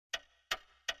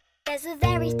There's a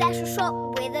very special shop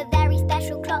with a very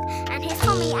special clock, and here's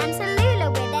Tommy and Tallulah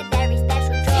with their very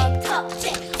special job.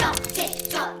 Tick tock, tick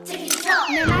tock, tickety tock.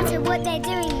 No matter what they're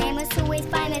doing, they must always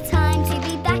find the time to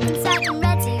be back inside and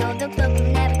ready, or the clock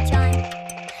will never chime.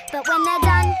 But when they're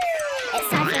done, it's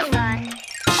time for fun.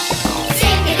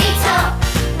 Tickety tock.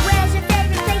 Where's your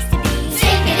favourite place to be?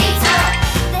 Tickety tock.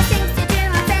 There's things to do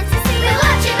and friends to see. We're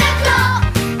watching the clock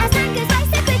as time goes by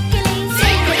so quickly.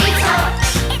 Tickety tock.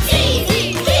 It's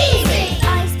easy peasy.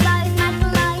 Ice blows,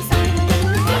 magical ice on the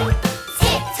window.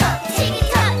 Tick tock, tickety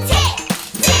tock, tick.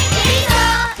 Tickety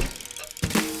tock.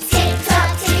 Tick tock,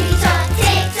 tickety tock,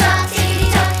 tick tock, tickety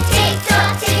tock, tick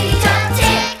tock, tickety tock,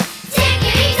 tick.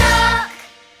 Tickety tock.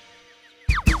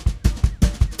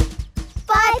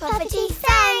 Bye, Pufferty,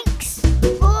 thanks.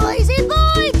 Boysy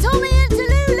boy, Tommy and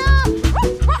Tallulah.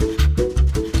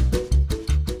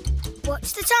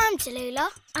 What's the time, Tallulah?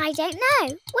 I don't know.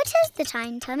 What is the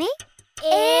time, Tommy?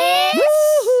 It's...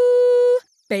 Woohoo!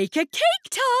 Bake a cake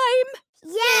time!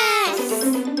 Yes!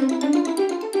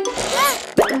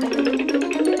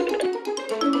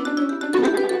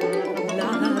 La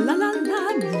la la la la.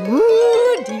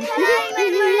 Hello,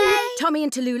 Madame Au Lait. Tommy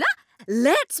and Tallulah,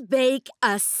 let's bake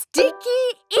a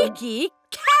sticky, icky,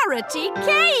 carroty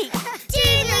cake!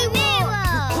 Doodly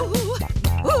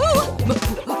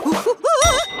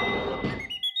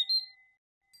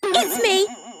It's me.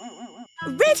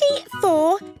 Ready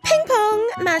for ping pong,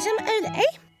 Madame Au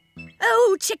Lait.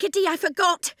 Oh, Chikidee, I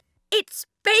forgot. It's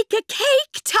bake a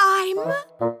cake time!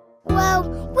 Well,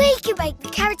 we could bake the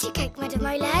carroty cake, Madame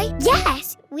Au Lait.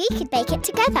 Yes, we could bake it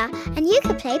together, and you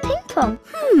could play ping pong.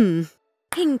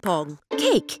 Ping pong,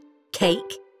 cake,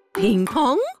 cake, ping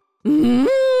pong? Ping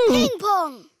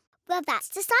pong. Well, that's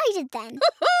decided then.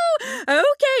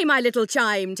 OK, my little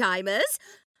chime timers.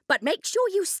 But make sure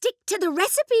you stick to the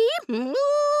recipe.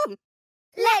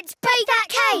 Let's bake that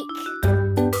cake.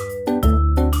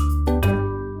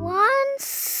 1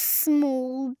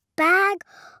 small bag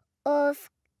of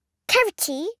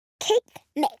carroty cake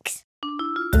mix.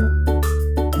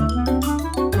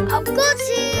 I've got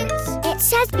it. It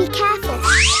says be careful.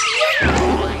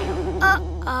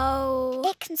 Uh-oh.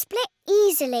 It can split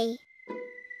easily.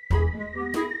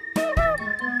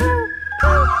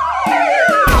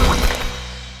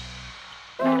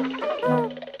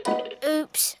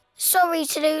 Oops. Sorry,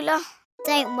 Tallulah.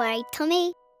 Don't worry,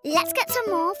 Tommy. Let's get some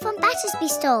more from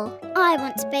Battersby's stall. I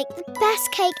want to bake the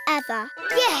best cake ever.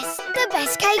 Yes, the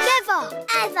best cake ever.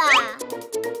 Ever.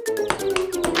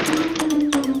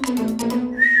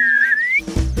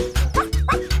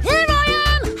 Here I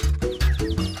am.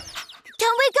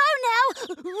 Can we go now?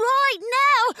 Right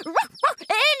now.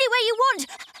 Anywhere you want.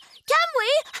 Can we?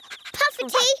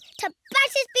 Pufferty, to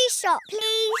Battersby's shop,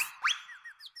 please.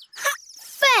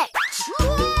 Fetch!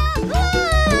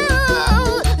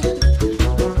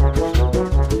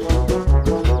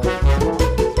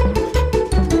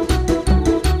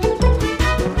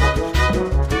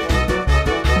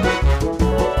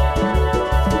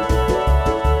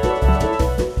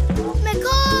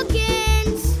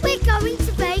 McGorgans, we're going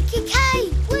to bake a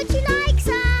cake. Would you like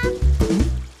some?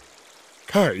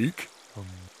 Cake?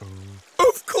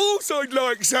 Of course I'd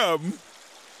like some.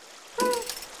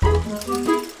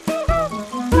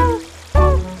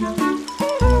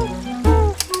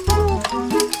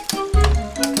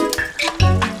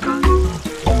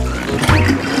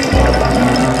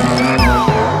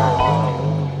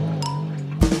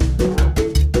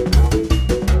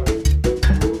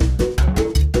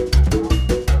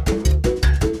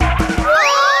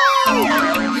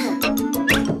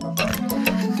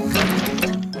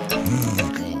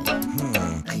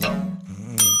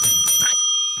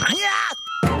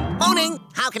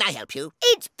 You?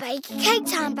 It's baking cake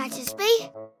time,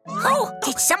 Battersby. Oh,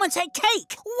 did someone say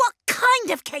cake? What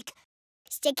kind of cake?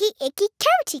 Sticky, icky,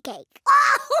 carroty cake.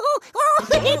 Oh,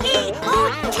 carroty,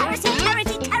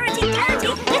 carroty, carroty, carroty.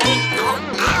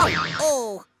 Ow!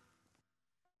 Oh.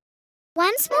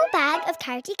 1 small bag of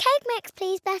carroty cake mix,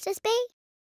 please, Battersby.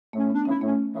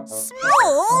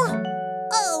 Small?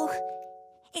 Oh,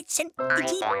 it's an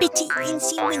itty-bitty,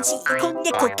 incy-wincy,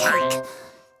 ickle-nickle cake.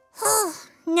 Oh,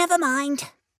 never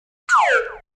mind.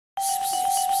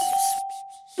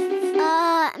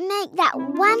 Make that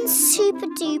 1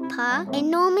 super-duper,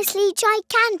 enormously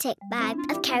gigantic bag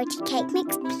of carroty cake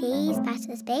mix, please,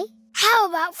 Battersby. How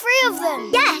about 3 of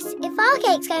them? Yes, if our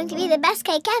cake's going to be the best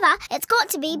cake ever, it's got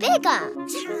to be bigger.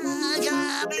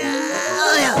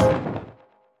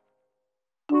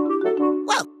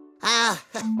 Well,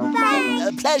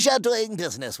 Thanks. pleasure doing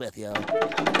business with you.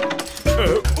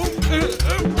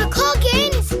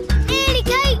 McGorgans, nearly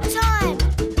cake time.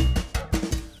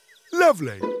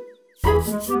 Lovely. the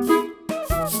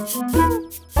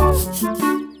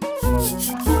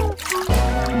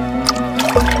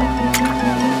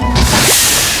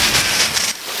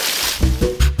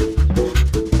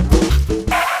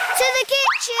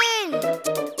kitchen!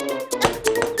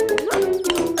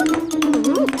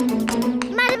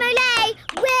 Madame Au Lait,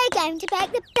 we're going to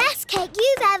bake the best cake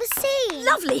you've ever seen.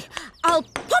 Lovely. I'll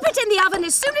pop it in the oven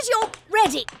as soon as you're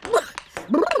ready.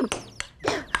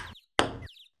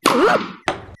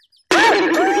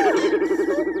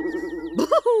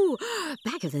 Ooh,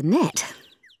 back of the net.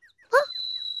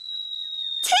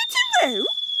 Toot-a-roo!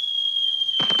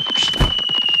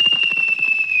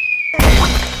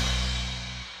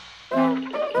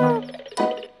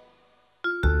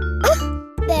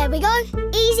 There we go.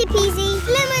 Easy peasy,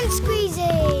 lemon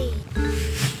squeezy.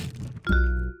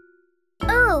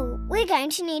 Oh, we're going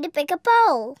to need a bigger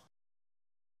bowl.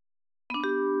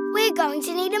 We're going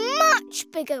to need a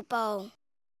much bigger bowl.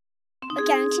 We're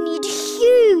going to need a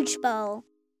huge bowl.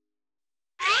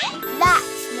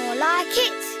 That's more like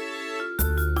it.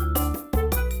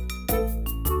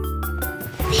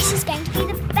 This is going to be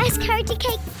the best carroty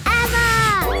cake ever!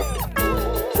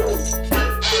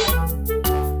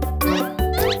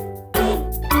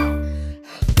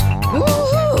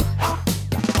 Ooh,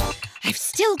 I've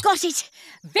still got it.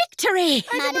 Victory!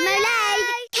 Madame Au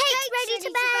Lait, cake's ready to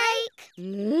bake.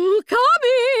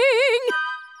 Coming!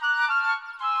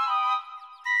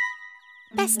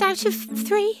 Best out of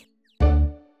 3.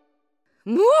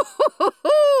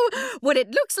 Well, it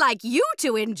looks like you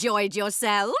two enjoyed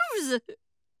yourselves.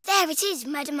 There it is,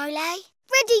 Madame Au Lait,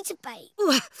 ready to bake.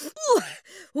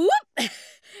 Whoop.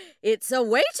 It's a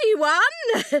weighty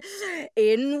one.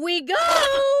 In we go.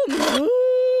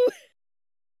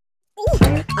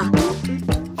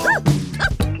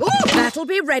 That'll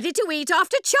be ready to eat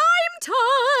after chime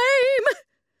time.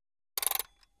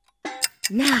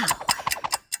 Now,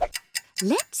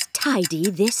 let's tidy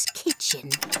this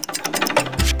kitchen.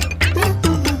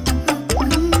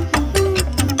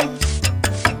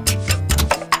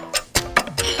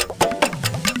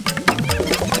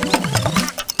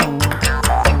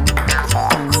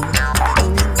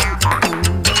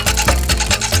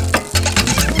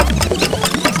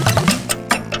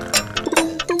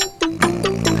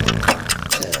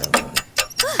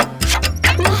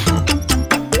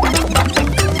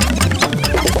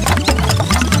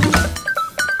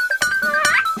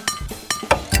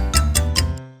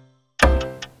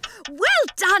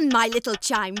 My little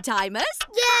chime timers.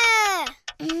 Yeah!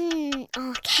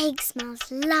 Our cake smells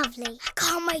lovely. I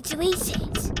can't wait to eat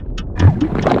it.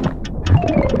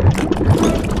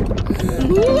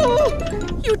 Ooh,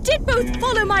 you did both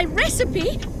follow my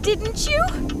recipe, didn't you?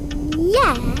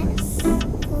 Yes,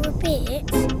 for a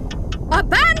bit.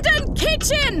 Abandon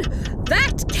kitchen!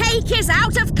 That cake is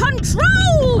out of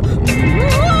control!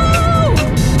 Ooh!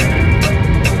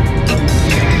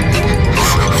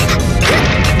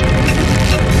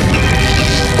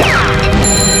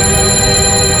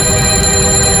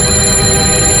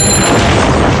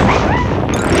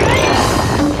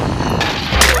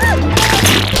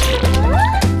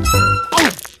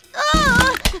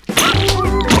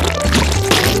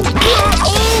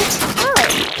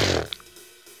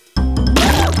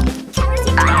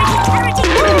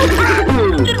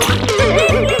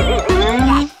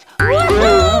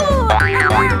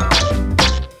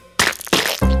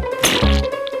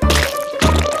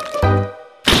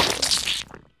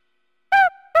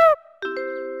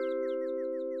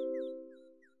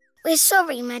 We're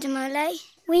sorry, Madame Au Lait.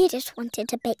 We just wanted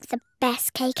to bake the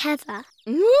best cake ever.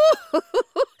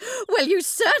 Well, you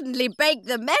certainly baked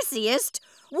the messiest.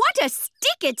 What a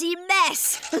stickety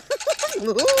mess!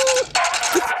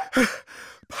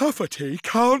 Pufferty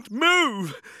can't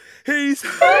move. He's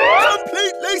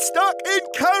completely stuck in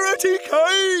carroty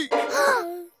cake.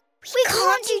 We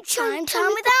can't do chime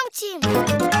time without him.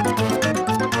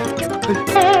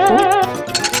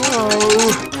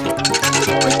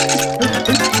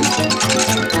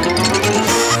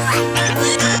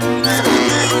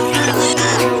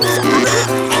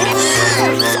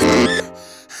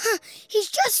 He's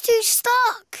just too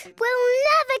stuck. We'll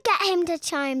never get him to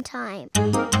chime time.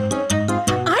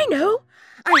 I know.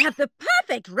 I have the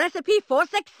perfect recipe for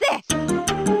success.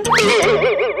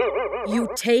 You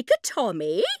take a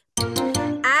Tommy,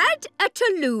 add a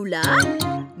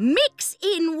Tallulah, mix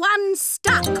in 1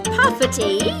 stuck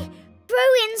Pufferty,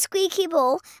 Throw in Squeaky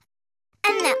Ball,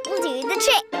 and that will do the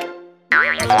trick.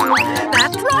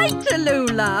 That's right,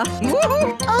 Tallulah.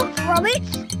 Oh, Robert.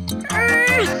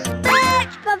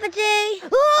 Thanks, Pufferty.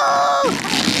 Oh!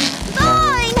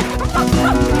 Fine!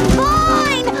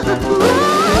 Fine!